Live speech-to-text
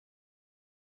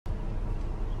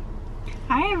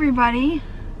Hi everybody.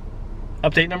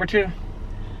 Update number 2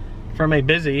 from a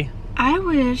busy I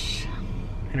wish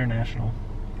international.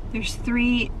 there's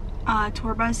 3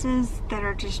 tour buses that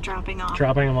are just dropping off.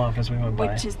 Dropping them off as we went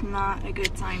by. Which is not a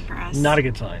good sign for us. Not a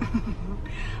good sign.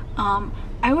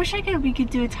 I wish we could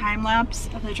do a time lapse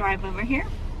of the drive over here.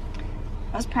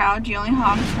 I was proud. You only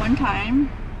honked 1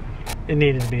 time. It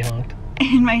needed to be honked.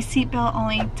 And my seatbelt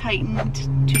only tightened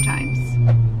 2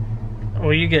 times.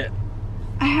 Well, you get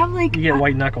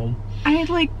white knuckled. I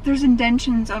had there's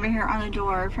indentions over here on the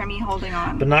door from me holding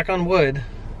on. But knock on wood,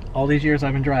 all these years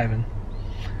I've been driving,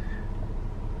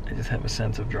 I just have a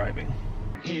sense of driving.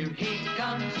 Here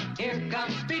comes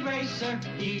Speed Racer,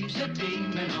 he's a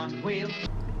demon on wheels.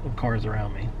 Of cars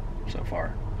around me so far.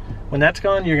 When that's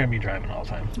gone, you're gonna be driving all the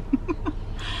time.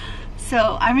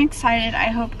 So I'm excited.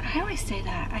 I always say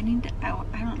that. I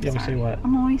don't. You ever say what?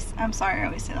 I'm sorry. I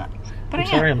always say that. But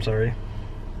I'm sorry.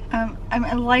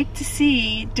 I like to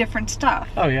see different stuff.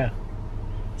 Oh yeah.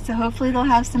 So hopefully they'll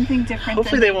have something different.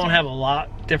 Hopefully they won't have a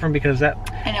lot different because that.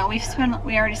 I know we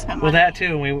already spent money. Well, that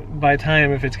too. And by the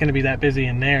time if it's going to be that busy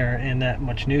in there and that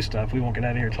much new stuff, we won't get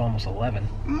out of here until almost 11.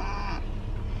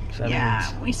 So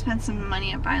yeah, we spent some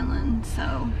money at Vineland,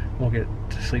 so we'll get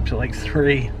to sleep till like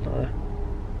 3.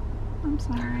 I'm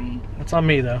sorry. That's on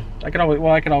me though. I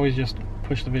could always just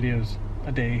push the videos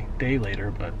a day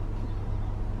later, but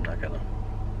I'm not gonna.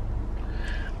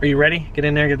 Are you ready? Get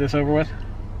in there, get this over with.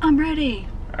 I'm ready.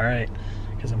 All right,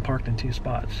 because I'm parked in 2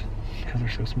 spots because they're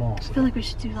so small. So. I feel like we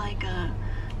should do like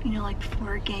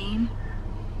before a game.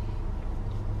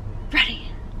 Ready.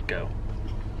 Go.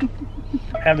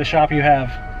 Have the shop you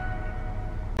have.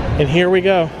 And here we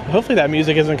go. Hopefully that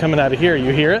music isn't coming out of here.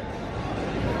 You hear it?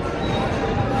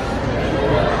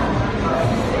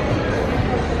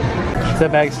 Is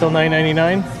that bag still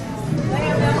 $9.99?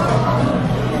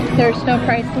 There's no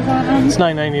prices on them? It's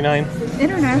 $9.99.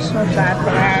 International bad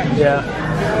for that. Yeah.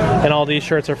 And all these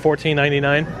shirts are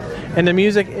 $14.99. And the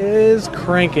music is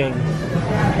cranking.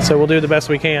 So we'll do the best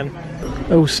we can.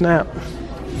 Oh snap.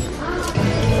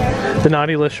 The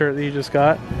Naughty List shirt that you just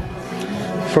got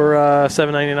for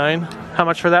 $7.99. How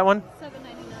much for that one?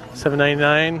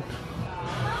 $7.99.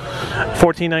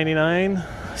 $14.99.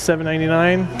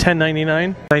 $7.99.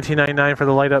 $10.99. $19.99 for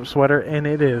the light up sweater, and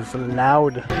it is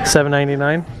loud.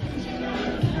 $7.99.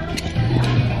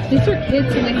 These are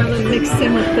kids and they have them mixed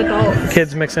in with adults.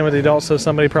 Kids mixed in with the adults, so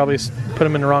somebody probably put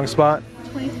them in the wrong spot.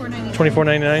 $24.99.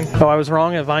 $24.99. Oh, I was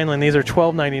wrong at Vineland. These are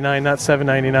 $12.99, not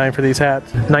 $7.99 for these hats.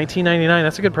 $19.99.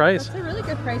 That's a good price. That's a really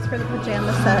good price for the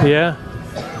pajama set. Yeah.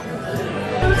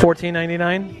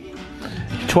 $14.99.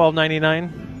 $12.99.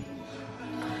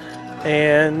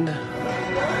 And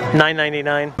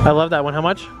 $9.99. I love that one. How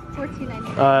much?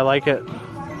 $14.99. I like it.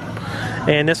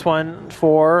 And this one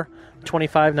for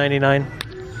 $25.99.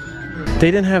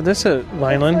 They didn't have this at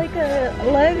Vineland. It's like a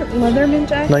Leatherman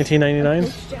jacket.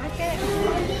 $19.99.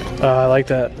 Jacket. I like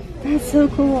that. That's so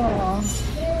cool.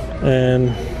 And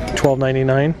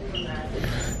 $12.99.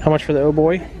 How much for the Oh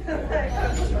Boy?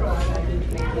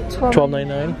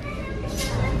 $12.99.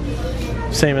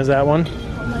 Same as that one.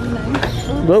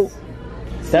 Whoa.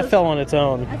 That fell on its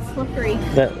own. That's slippery.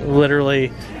 That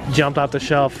literally jumped off the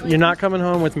shelf. You're not coming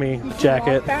home with me,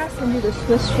 jacket. Walk fast and do the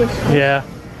swish, swish, swish. Yeah.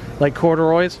 Like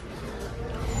corduroys.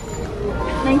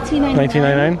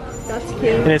 $19.99. That's cute.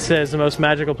 And it says the most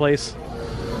magical place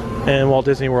in Walt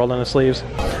Disney World on the sleeves.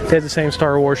 They had the same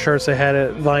Star Wars shirts they had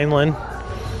at Vineland.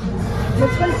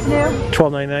 This one's new.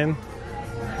 $12.99.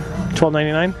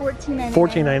 $12.99? $14.99.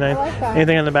 $14.99. Like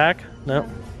Anything on the back? No.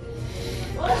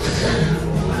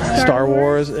 Star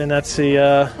Wars, and that's the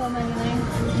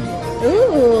 $12.99.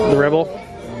 Ooh. the Rebel.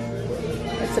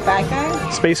 That's the bad guy?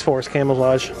 Space Force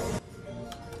camouflage.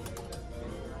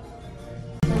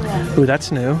 Ooh,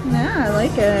 that's new. Yeah, I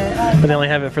like it. But they only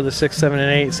have it for the 6, 7, and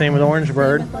 8. Same with Orange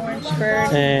Bird. Orange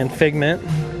Bird. And Figment.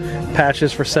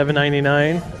 Patches for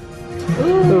 $7.99.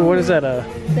 Ooh, what is that?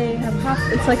 They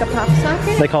have it's like a pop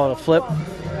socket. They call it a flip.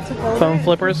 It's a folder. Foam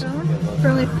flippers.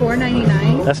 For like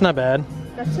 $4.99. That's not bad.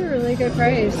 That's a really good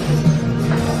price.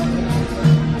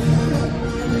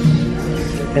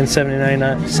 And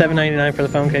 $7.99 for the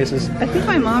phone cases. I think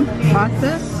my mom bought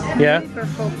this. Yeah? For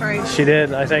full price. She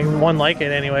did. I think one like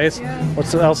it anyways. Yeah.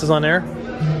 What else is on there?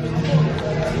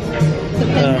 The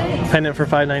pendant. Pendant for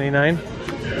 $5.99.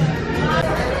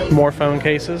 More phone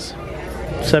cases.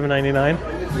 $7.99.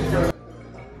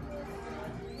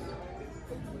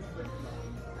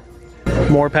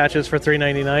 More patches for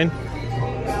 $3.99.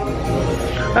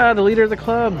 Ah, the leader of the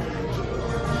club.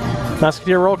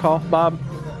 Musketeer roll call, Bob.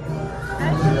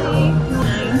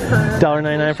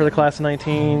 $1.99 for the class of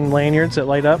 19 lanyards that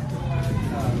light up.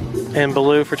 And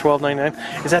blue for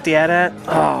 $12.99. Is that the AT-AT?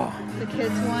 Oh. The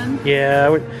kids one?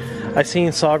 Yeah, I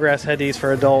seen Sawgrass had these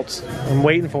for adults. I'm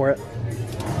waiting for it.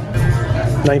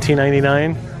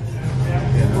 $19.99.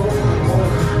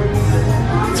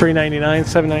 $3.99,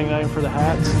 $7.99 for the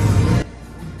hats.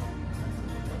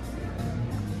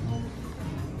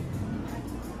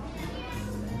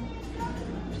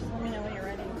 Let me know when you're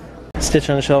ready. Stitch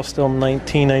on the Shelf still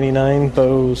 $19.99.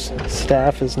 Bose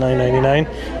staff is $9.99.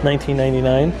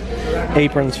 $19.99.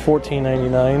 Aprons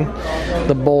 $14.99.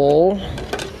 The bowl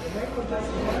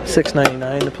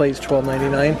 $6.99. The plate's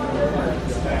 $12.99.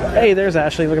 Hey, there's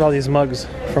Ashley. Look at all these mugs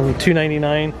from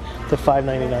 $2.99 to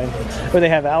 $5.99. Oh, they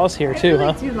have Alice here too,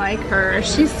 I huh? do like her.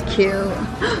 She's cute.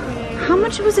 How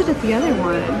much was it at the other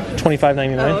one?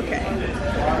 $25.99. Oh, okay.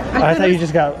 I thought you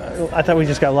just got. I thought we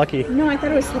just got lucky. No, I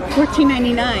thought it was like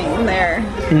 $14.99 there.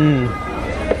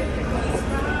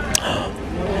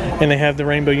 And they have the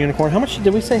rainbow unicorn. How much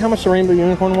did we say? How much the rainbow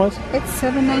unicorn was? It's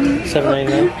 $7.99.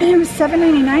 $7.99. It was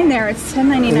 $7.99 there. It's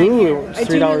 $10.99 Ooh, here. it's I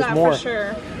do know $3 that more. for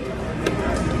sure.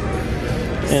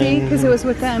 See, because it was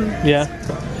with them. Yeah,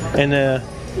 and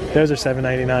those are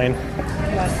 $7.99.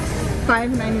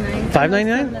 $5.99.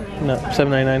 $5.99? No,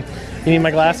 $7.99. You need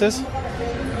my glasses?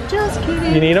 Just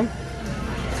kidding. You need them?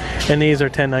 And these are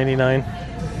 $10.99.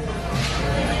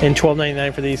 And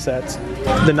 $12.99 for these sets.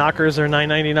 The knockers are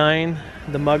 $9.99.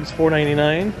 The mugs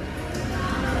 $4.99.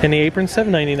 And the apron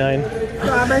 $7.99.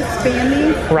 Robert's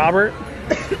Bambi. Robert,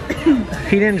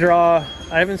 he didn't draw.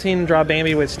 I haven't seen him draw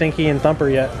Bambi with Stinky and Thumper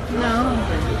yet. No.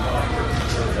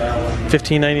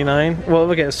 $15.99. Well,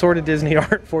 look at Assorted Disney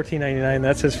Art, $14.99.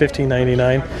 That says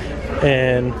 $15.99.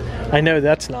 And I know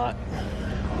that's not.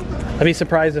 I'd be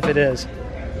surprised if it is.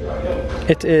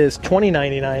 It is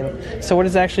 $20.99. So what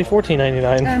is actually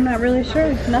 $14.99? I'm not really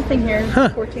sure. Nothing here. Huh.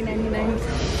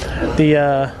 $14.99.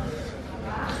 The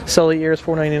Sully Ears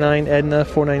 $4.99, Edna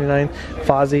 $4.99,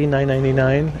 Fozzie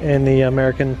 $9.99, and the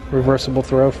American Reversible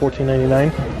Throw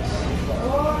 $14.99.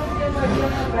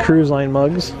 Cruise Line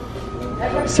mugs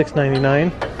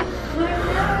 $6.99.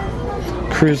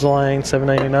 Cruise Line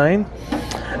 $7.99,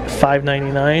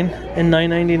 $5.99, and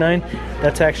 $9.99.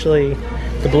 That's actually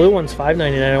the blue one's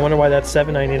 $5.99. I wonder why that's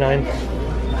 $7.99.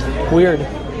 Weird.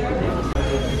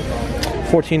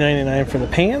 $14.99 for the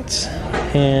pants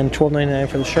and $12.99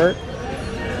 for the shirt.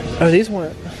 Oh, these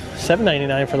weren't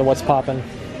 $7.99 for the What's Poppin'.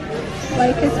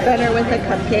 Life is better with a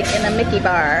cupcake and a Mickey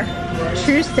bar.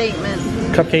 True statement.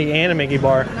 Cupcake and a Mickey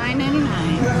bar.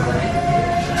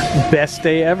 $9.99. Best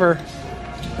day ever.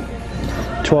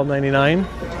 $12.99.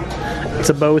 It's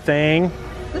a bow thing.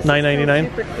 $9.99.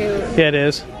 Super cute. Yeah, it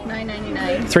is.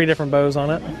 $9.99. 3 different bows on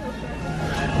it.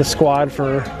 The squad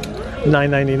for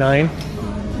 $9.99.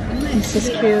 This is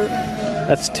cute.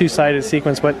 That's 2-sided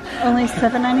sequence, but Only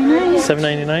 $7.99.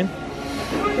 $7.99.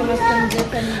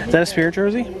 Is that a Spirit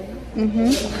jersey?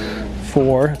 Mm-hmm.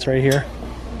 4. It's right here.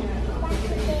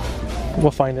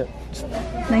 We'll find it.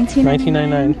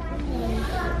 $19.99.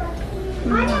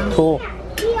 $19.99. Cool.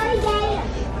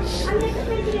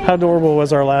 How adorable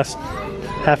was our last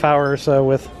half hour or so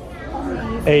with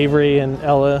Avery and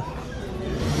Ella?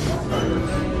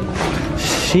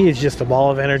 She is just a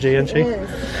ball of energy, isn't she?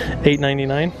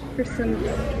 $8.99. For some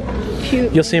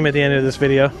cute. You'll see them at the end of this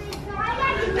video.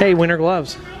 Hey, winter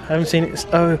gloves. I haven't seen it.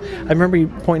 Oh, I remember you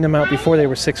pointing them out before. They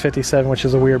were $6.57, which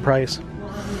is a weird price.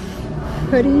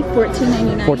 Hoodie,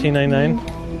 $14.99. $14.99.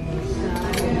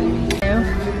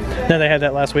 No, they had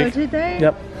that last week. Oh, did they?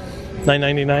 Yep.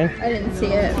 $9.99. I didn't see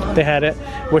it. They had it.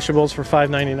 Wishables for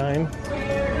 $5.99.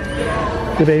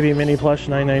 The baby mini plush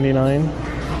 $9.99.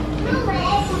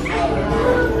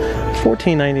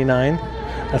 $14.99.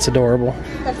 That's adorable.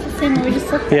 That's the same one we just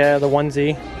looked at. Yeah, the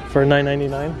onesie for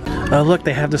 $9.99. Oh, look,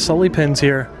 they have the Sully pins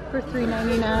here. For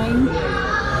 $3.99.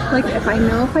 Like, if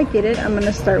I get it, I'm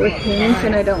gonna start with pins,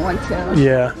 and I don't want to.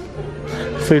 Yeah.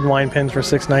 Food and wine pins for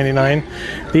 $6.99.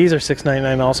 These are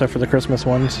 $6.99 also for the Christmas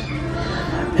ones.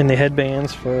 And the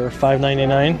headbands for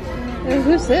 $5.99. Hey,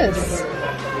 who's this?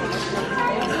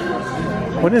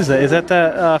 What is that? Is that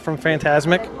the from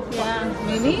Fantasmic? Yeah,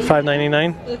 maybe.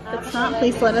 $5.99. If it's not,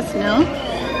 please let us know.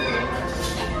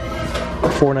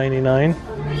 $4.99.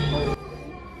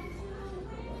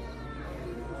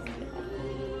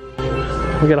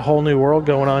 We got a whole new world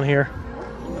going on here.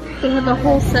 They have a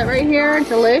whole set right here,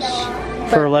 delish.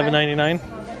 For $11.99.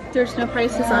 There's no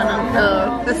prices on them.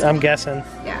 Oh, that's I'm guessing.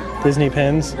 yeah. Disney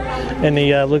pins. And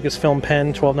the Lucasfilm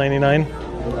pen, $12.99.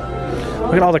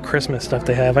 Look at all the Christmas stuff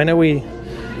they have. I know we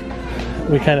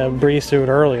kind of breezed through it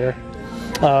earlier.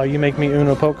 You make me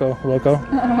uno poco, loco.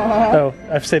 Oh,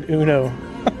 I've said uno.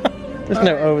 There's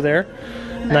no O there.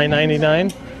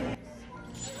 $9.99.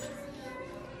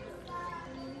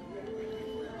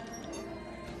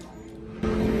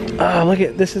 Oh, look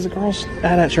at this is a girl's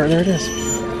AT-AT shirt. There it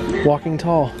is. Walking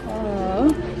Tall. Oh,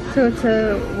 so it's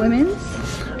a women's?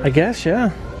 I guess,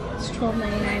 yeah. It's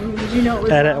 $12.99. Did you know it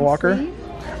was AT-AT long Walker? sleeve?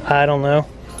 I don't know.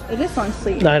 It is long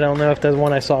sleeve. I don't know if the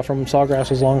one I saw from Sawgrass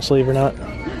was long sleeve or not.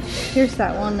 Here's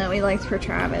that one that we liked for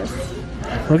Travis.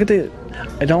 Look at the...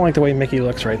 I don't like the way Mickey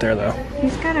looks right there, though.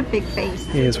 He's got a big face.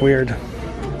 He is weird.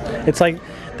 It's like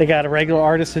they got a regular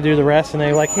artist to do the rest, and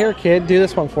they're like, here, kid, do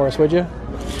this one for us, would you?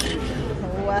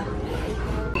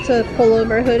 So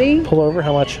pullover hoodie. Pullover,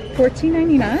 how much?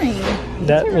 $14.99.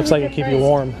 That looks like it keep you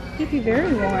warm. Keep you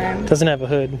very warm. Doesn't have a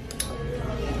hood.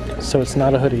 So it's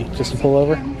not a hoodie, just a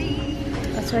pullover.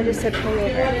 That's why I just said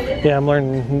pullover. Yeah, I'm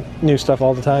learning new stuff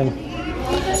all the time.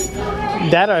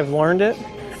 That I've learned it,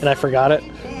 and I forgot it.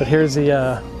 But here's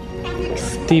the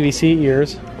DVC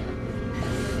ears.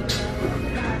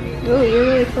 Oh, you're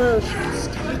really close.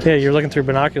 Yeah, you're looking through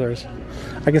binoculars.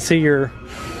 I can see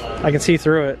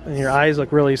through it, and your eyes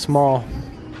look really small.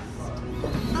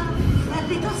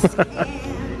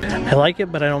 I like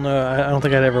it, but I don't know. I don't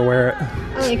think I'd ever wear it.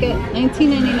 I like it.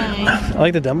 $19.99. I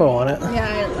like the Dumbo on it. Yeah,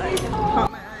 I like it.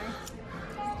 Caught my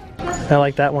eye. I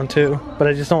like that one too, but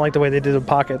I just don't like the way they did the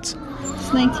pockets. It's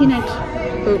 $19.99.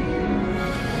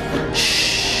 Oh.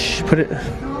 Shh, put it.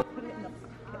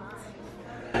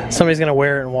 Somebody's gonna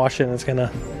wear it and wash it, and it's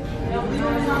gonna.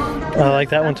 I like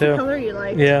that one too. What color you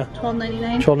like? Yeah.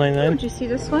 $12.99. $12.99. Did you see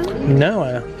this one? No,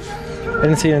 I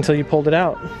didn't see it until you pulled it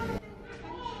out.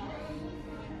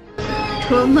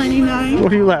 $12.99.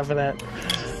 What are you laughing at?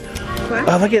 What?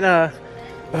 Oh, look at oh,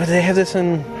 they have this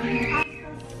in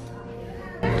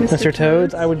Mr.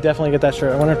 Toad's. I would definitely get that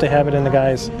shirt. I wonder if they have it in the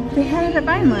guys. They had it at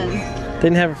Vineland. They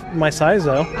didn't have my size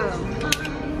though.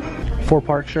 Oh.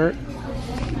 4-part shirt.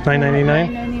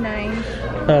 $9.99.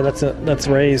 $9.99. Oh, that's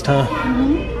raised, huh?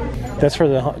 Mm-hmm. That's for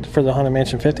the Haunted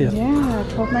Mansion 50th. Yeah,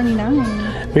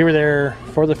 $12.99. We were there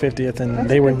for the 50th, and That's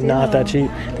they a were good not deal. that cheap.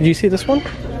 Did you see this one?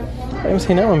 I haven't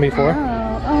seen that one before.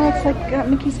 Oh, it's like got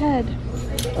Mickey's head.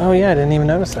 Oh yeah, I didn't even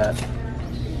notice that.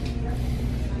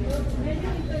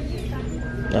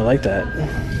 I like that.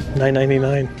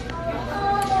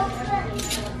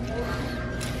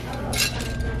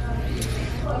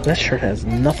 $9.99. That shirt has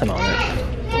nothing on it.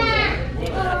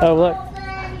 Oh look.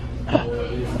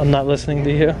 I'm not listening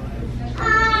to you.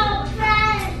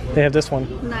 They have this one.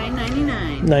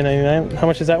 $9.99. $9.99. How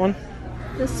much is that one?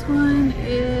 This one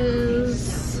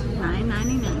is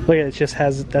 $9.99. Look at it, it just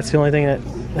has, that's the only thing that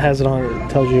has it on it. It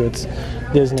tells you it's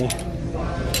Disney.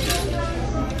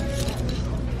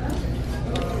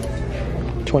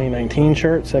 2019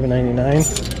 shirt,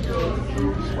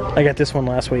 $7.99. I got this one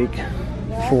last week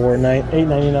for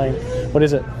 $8.99. What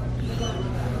is it?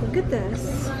 Look at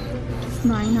this. It's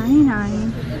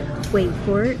 $9.99. Wait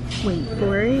for it. Wait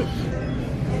for it.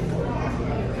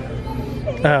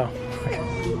 Oh.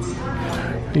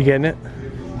 You getting it?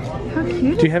 How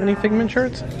cute Do you have any Figment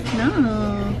shirts? No.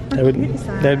 That would,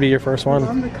 that'd be your first I one.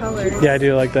 love the colors. Yeah, I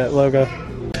do like that logo.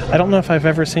 I don't know if I've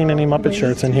ever seen any Muppet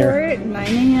shirts in here. Wait for it.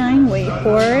 $9.99. Wait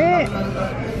for it.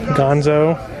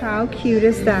 Gonzo, How cute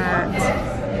is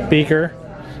that? Beaker,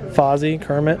 Fozzie,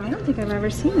 Kermit. I don't think I've ever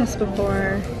seen this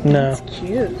before. No. It's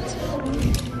cute.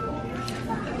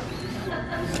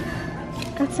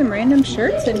 Got some random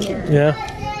shirts in here. Yeah,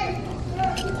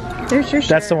 There's your shirt.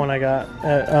 that's the one I got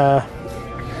at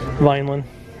Vineland.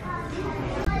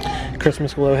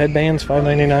 Christmas glow headbands,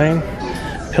 $5.99.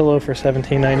 Pillow for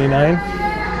 $17.99.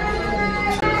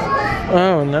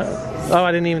 Oh no! Oh,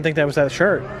 I didn't even think that was that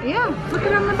shirt. Yeah, look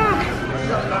it on the back.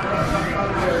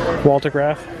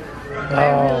 Waltograph.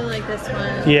 I really like this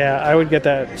one. Yeah, I would get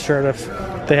that shirt if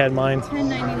they had mine.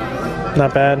 $10.99.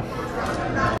 Not bad.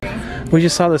 We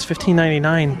just saw this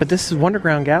 $15.99, but this is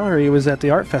Wonderground Gallery. It was at the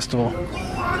art festival.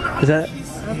 Is that?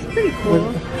 That's pretty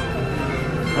cool.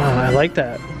 Oh, I like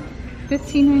that.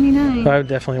 $15.99. I would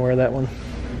definitely wear that one.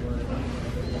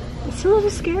 It's a little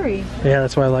scary. Yeah,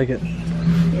 that's why I like it.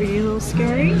 Are you a little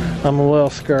scary? I'm a little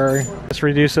scary. Let's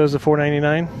reduce those to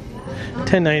 $4.99,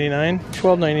 $10.99,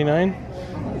 $12.99,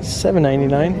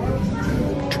 $7.99,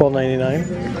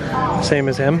 $12.99. Same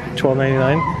as him,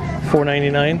 $12.99,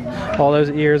 $4.99. All those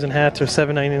ears and hats are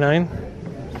 $7.99.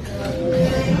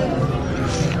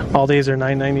 All these are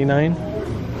 $9.99.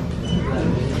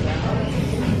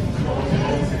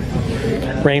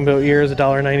 Rainbow ears,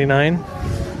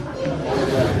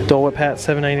 $1.99. Dole Whip hat,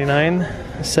 $7.99,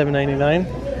 $7.99.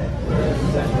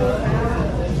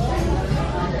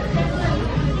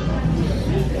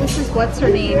 This is what's her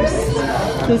name's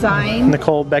design.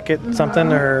 Nicole Beckett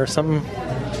something or something.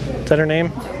 Is that her name?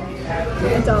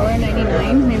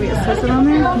 $1.99. Maybe it says it on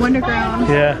there. Wonderground.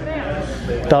 Yeah.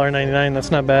 $1.99,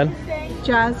 that's not bad.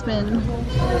 Jasmine.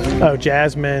 Oh,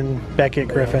 Jasmine Beckett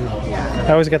Griffin. Yeah.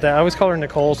 I always get that. I always call her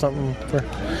Nicole something for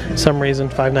some reason.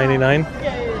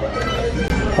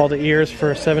 $5.99. All the ears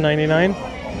for $7.99.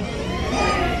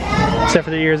 Except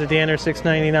for the ears at the end are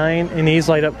 $6.99. And these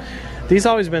light up. These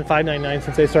always been $5.99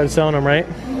 since they started selling them, right?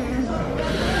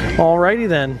 Alrighty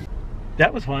then.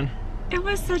 That was fun. It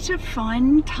was such a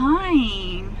fun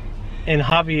time. And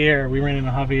Javier, we ran into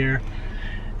Javier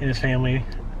and his family.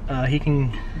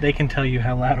 They can tell you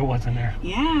how loud it was in there.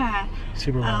 Yeah.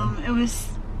 Super loud. It was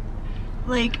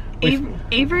like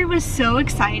Avery was so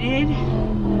excited.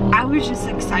 I was just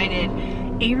excited.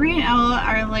 Avery and Ella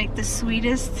are like the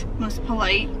sweetest, most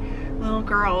polite little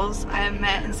girls I have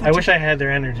met in such I wish I had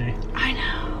their energy. I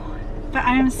know. But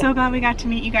I am so glad we got to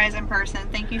meet you guys in person.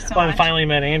 Thank you so Well, much. I finally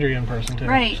met Andrea in person too.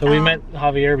 Right. So we met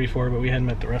Javier before, but we hadn't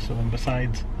met the rest of them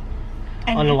besides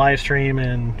on the live stream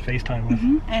and FaceTime with.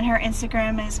 And her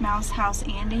Instagram is Mouse House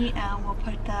Andy. We'll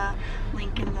put the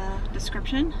link in the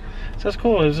description. So that's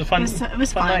cool. It was a fun. It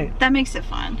was fun. night. That makes it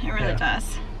fun. It really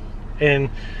does. And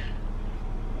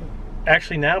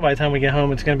actually, now by the time we get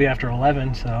home, it's going to be after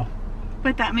 11. So.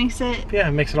 But that makes it. Yeah,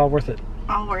 it makes it all worth it.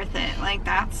 All worth it. Like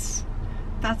that's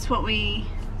what we.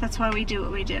 That's why we do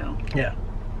what we do. Yeah.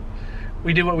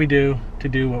 We do what we do to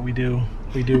do what we do.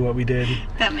 We do what we did.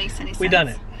 That makes any sense. We done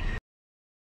it.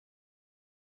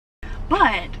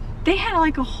 But they had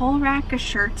like a whole rack of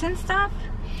shirts and stuff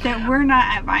that were not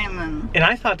at Vineland. And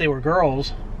I thought they were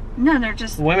girls. No, they're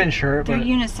just women's shirt. They're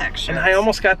unisex shirts. And I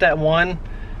almost got that one,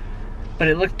 but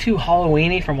it looked too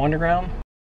Halloween-y from Wonderground.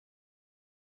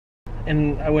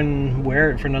 And I wouldn't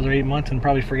wear it for another 8 months and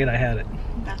probably forget I had it.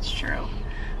 That's true.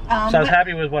 So I was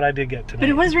happy with what I did get tonight. But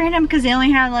it was random because they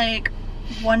only had like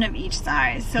one of each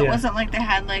size. So Yeah. it wasn't like they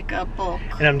had like a bulk.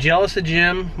 And I'm jealous of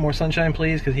Jim, more sunshine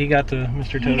please, because he got the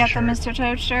Mr. Toad shirt. He got the Mr.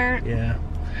 Toad shirt? Yeah.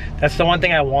 That's the one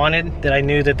thing I wanted that I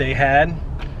knew that they had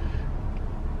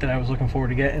that I was looking forward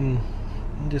to getting.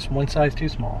 Just one size too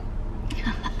small.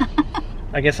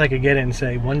 I guess I could get it and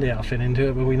say one day I'll fit into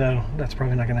it, but we know that's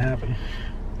probably not going to happen.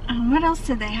 What else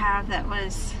did they have that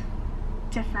was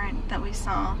different that we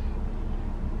saw?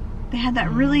 They had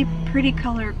that really pretty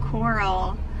colored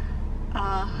coral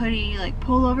hoodie, like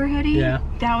pullover hoodie. Yeah.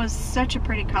 That was such a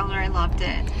pretty color. I loved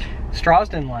it. Straws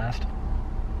didn't last.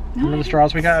 No, Remember the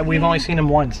straws we got? We've only seen them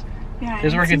once. Yeah,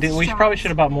 Here's what we could do. We probably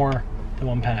should have bought more than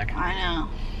one pack. I know.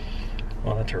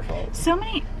 Well, that's her fault. So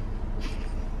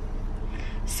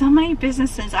many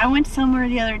businesses. I went somewhere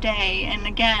the other day, and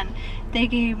again, they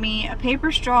gave me a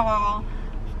paper straw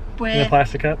with In a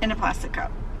plastic cup? In a plastic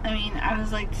cup. I mean, I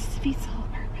was like, this defeats the whole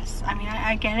purpose. I mean,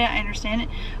 I get it, I understand it,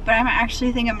 but I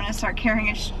actually think I'm going to start carrying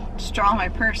a straw in my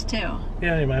purse too.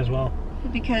 Yeah, you might as well.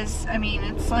 Because I mean,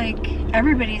 it's like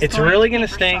everybody's. It's really going to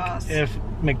paper stink straws. if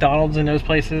McDonald's and those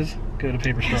places go to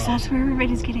paper straws. Because that's where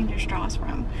everybody's getting their straws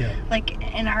from. Yeah. Like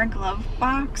in our glove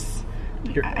box,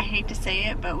 I hate to say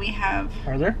it, but we have.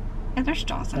 Are there? Yeah, there's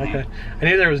straws in Okay. there. I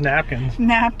knew there was napkins.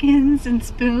 Napkins and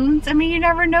spoons. I mean, you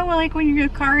never know, like when you're in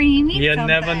a car and you need something. You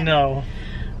never know.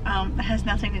 It has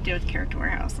nothing to do with Character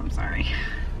Warehouse. I'm sorry.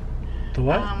 The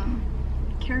what?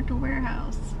 Character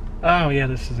Warehouse. Oh yeah,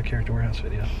 this is a Character Warehouse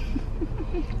video.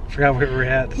 Forgot where we were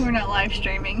at. We're not live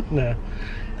streaming. No,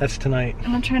 that's tonight.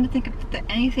 And I'm trying to think of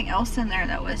anything else in there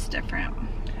that was different.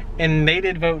 And they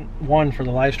did vote 1 for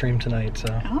the live stream tonight,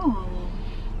 so. Oh.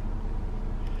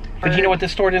 But you know what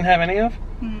this store didn't have any of?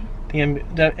 The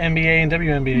NBA and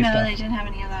WNBA No, stuff. they didn't have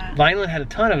any of that. Vineland had a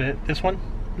ton of it. This one,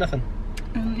 nothing.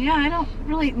 Yeah, I don't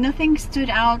really. Nothing stood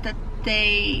out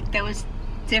that was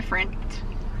different.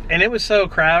 And it was so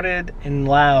crowded and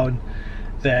loud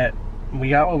that we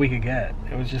got what we could get.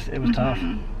 It was tough.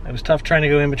 It was tough trying to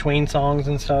go in between songs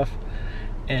and stuff.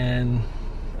 And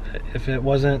if it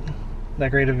wasn't that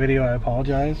great a video, I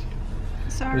apologize.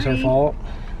 Sorry. It was her fault.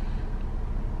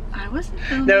 I wasn't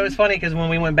filming. No, it was funny because when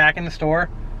we went back in the store,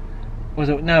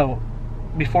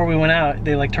 before we went out,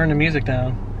 they like turned the music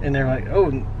down and they're like,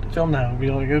 oh, film now.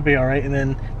 It'll be all right. And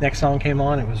then next song came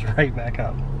on, it was right back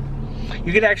up.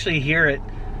 You could actually hear it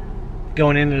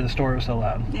going into the store. It was so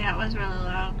loud. Yeah, it was really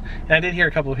loud. And I did hear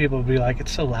a couple of people be like,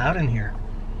 it's so loud in here.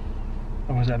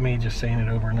 Or was that me just saying it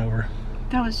over and over?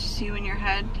 That was just you in your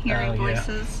head hearing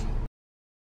voices.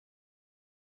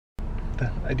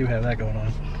 I do have that going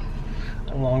on.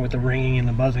 Along with the ringing and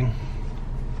the buzzing.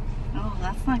 Oh,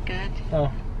 that's not good.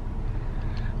 Oh.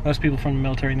 Most people from the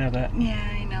military know that. Yeah,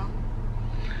 I know.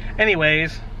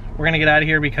 Anyways, we're going to get out of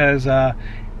here because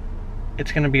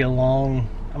it's going to be a long...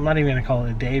 I'm not even going to call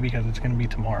it a day because it's going to be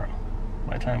tomorrow.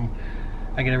 By the time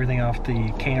I get everything off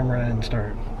the camera and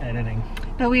start editing.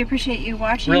 But we appreciate you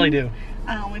watching. Really do.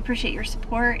 We appreciate your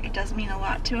support. It does mean a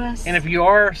lot to us. And if you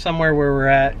are somewhere where we're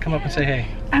at, come up and say hey.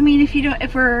 I mean, if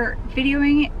we're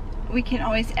videoing it, we can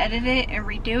always edit it and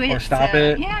redo it. Or stop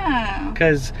it. Yeah.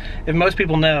 Because if most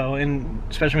people know, and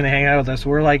especially when they hang out with us,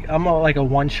 I'm like a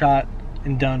one-shot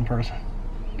and done person.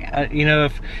 Yeah. You know,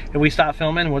 if we stop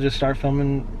filming, we'll just start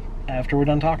filming after we're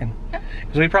done talking.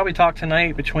 Because we probably talked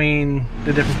tonight between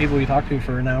the different people we talked to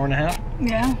for an hour and a half.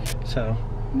 Yeah. So,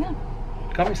 Yeah.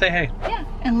 come and say hey. Yeah.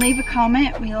 And leave a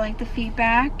comment. We like the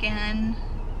feedback and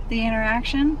the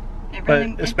interaction. It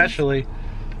really, But especially,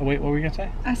 oh, wait, what were you going to say?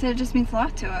 I said it just means a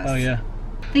lot to us. Oh, yeah.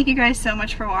 Thank you guys so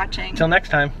much for watching. Till next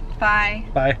time. Bye.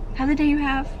 Bye. Have the day you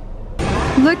have.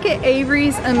 Look at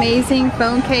Avery's amazing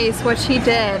phone case, what she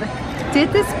did.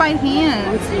 Did this by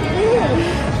hand.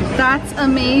 That's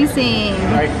amazing.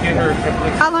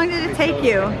 How long did it take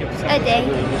you? A day.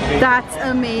 That's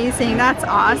amazing. That's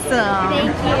awesome.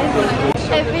 Thank you.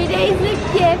 Every day is a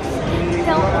gift.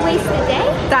 Don't waste a day.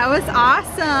 That was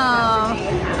awesome.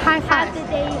 High Have the five.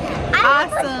 day.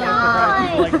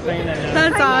 Awesome.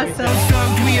 That's awesome.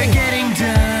 Stoked we are getting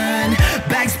done.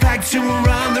 Bags packed, so we're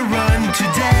on the run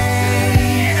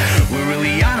today. We're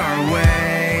really